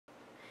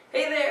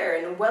Hey there,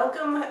 and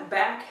welcome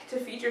back to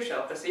Feature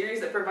Shelf, a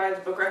series that provides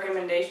book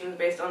recommendations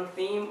based on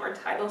theme or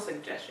title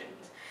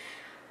suggestions.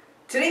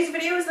 Today's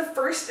video is the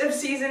first of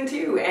Season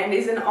 2 and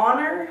is in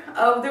honor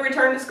of the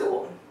return to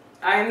school.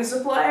 I am the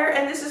supplier,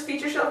 and this is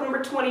Feature Shelf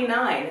number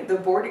 29, the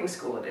boarding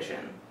school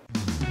edition.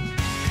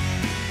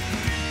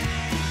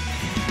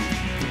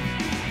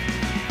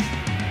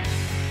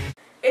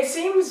 It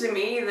seems to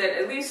me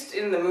that, at least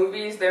in the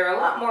movies, there are a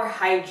lot more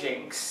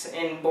hijinks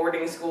in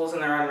boarding schools than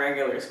there are in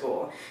regular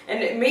school.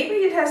 And maybe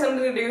it has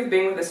something to do with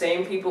being with the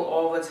same people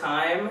all the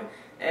time,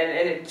 and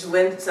it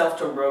lends itself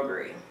to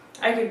roguery.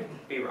 I could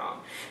be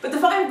wrong. But the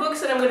 5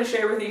 books that I'm going to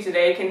share with you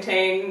today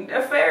contain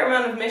a fair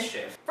amount of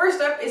mischief.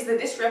 First up is The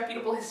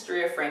Disreputable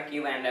History of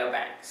Frankie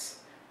Landau-Banks.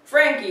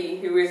 Frankie,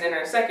 who is in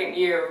her second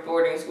year of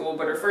boarding school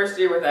but her first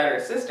year without her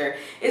sister,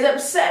 is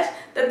upset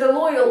that the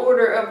Loyal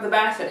Order of the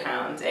Basset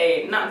Hounds,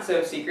 a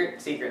not-so-secret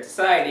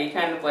society,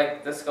 kind of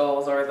like the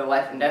Skulls or the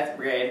Life and Death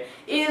Brigade,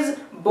 is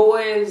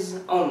boys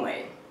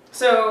only.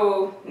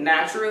 So,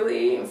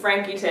 naturally,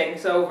 Frankie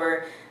takes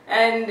over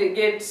and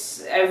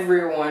gets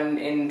everyone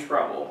in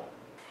trouble.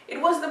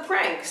 It was the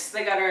pranks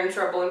that got her in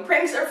trouble, and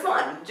pranks are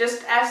fun.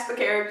 Just ask the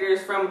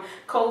characters from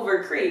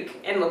Culver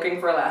Creek in Looking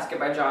for Alaska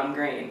by John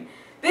Green.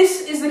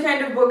 This is the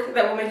kind of book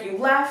that will make you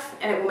laugh,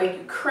 and it will make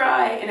you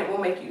cry, and it will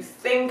make you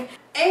think.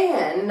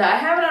 And I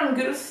have it on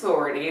good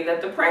authority that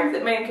the prank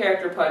that main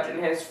character Pudge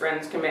and his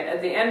friends commit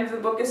at the end of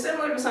the book is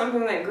similar to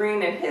something that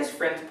Green and his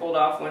friends pulled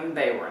off when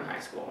they were in high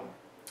school.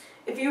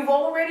 If you've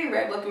already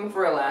read Looking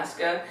for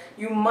Alaska,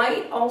 you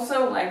might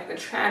also like the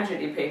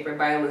tragedy paper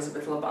by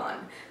Elizabeth Laban.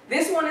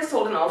 This one is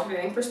told in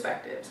alternating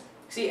perspectives.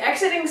 See,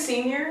 exiting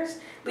seniors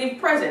leave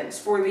presents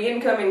for the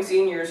incoming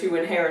seniors who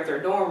inherit their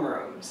dorm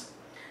rooms.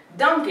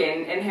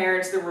 Duncan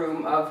inherits the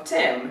room of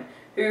Tim,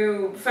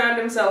 who found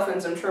himself in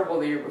some trouble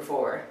the year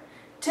before.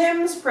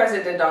 Tim's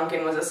present to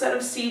Duncan was a set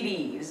of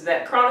CDs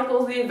that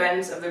chronicles the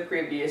events of the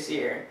previous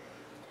year.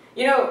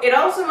 You know, it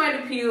also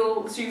might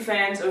appeal to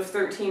fans of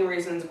 13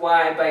 Reasons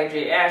Why by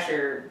Jay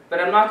Asher, but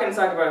I'm not going to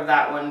talk about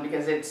that one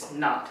because it's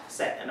not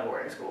set in a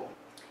boarding school.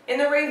 In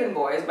The Raven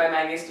Boys by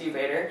Maggie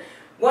Stuvader,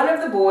 one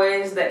of the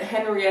boys that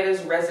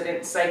Henrietta's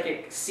resident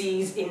psychic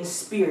sees in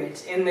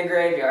spirit in the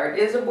graveyard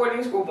is a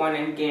boarding school boy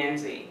named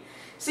Gansey.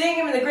 Seeing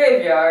him in the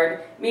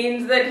graveyard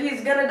means that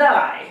he's gonna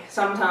die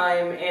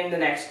sometime in the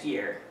next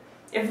year.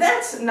 If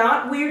that's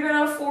not weird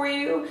enough for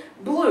you,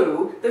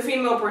 Blue, the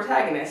female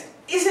protagonist,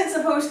 isn't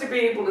supposed to be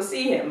able to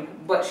see him,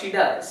 but she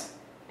does.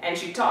 And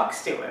she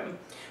talks to him,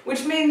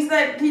 which means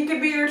that he could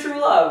be her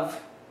true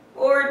love,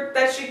 or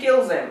that she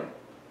kills him,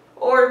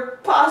 or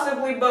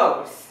possibly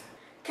both.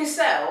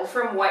 Cassell,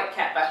 from White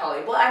Cat by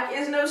Holly Black,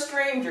 is no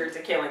stranger to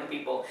killing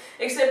people,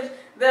 except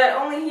that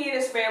only he and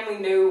his family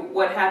knew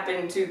what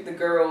happened to the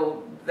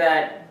girl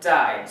that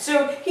died.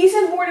 So he's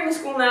in boarding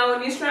school now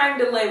and he's trying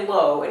to lay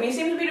low, and he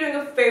seems to be doing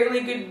a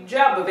fairly good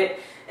job of it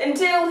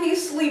until he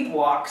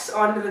sleepwalks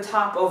onto the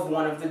top of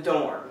one of the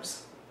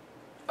dorms.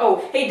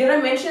 Oh, hey, did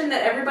I mention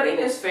that everybody in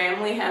his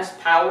family has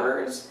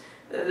powers?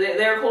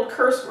 They're called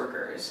curse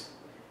workers.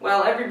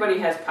 Well, everybody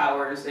has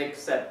powers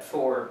except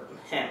for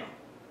him.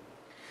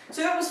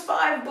 So that was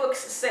 5 books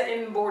set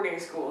in boarding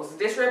schools: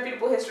 The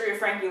Disreputable History of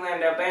Frankie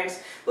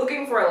Landau-Banks,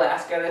 Looking for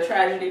Alaska, The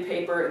Tragedy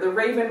Paper, The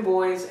Raven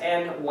Boys,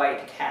 and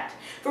White Cat.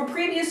 For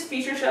previous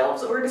feature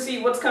shelves, or to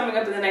see what's coming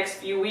up in the next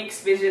few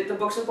weeks, visit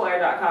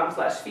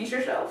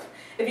thebooksupplier.com/featureshelf.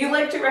 If you'd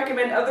like to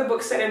recommend other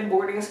books set in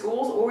boarding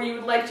schools, or you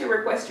would like to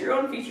request your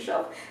own feature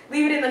shelf,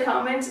 leave it in the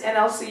comments and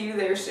I'll see you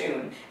there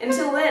soon.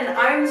 Until then,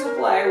 I'm the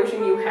supplier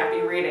wishing you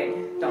happy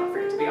reading. Don't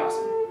forget to be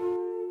awesome.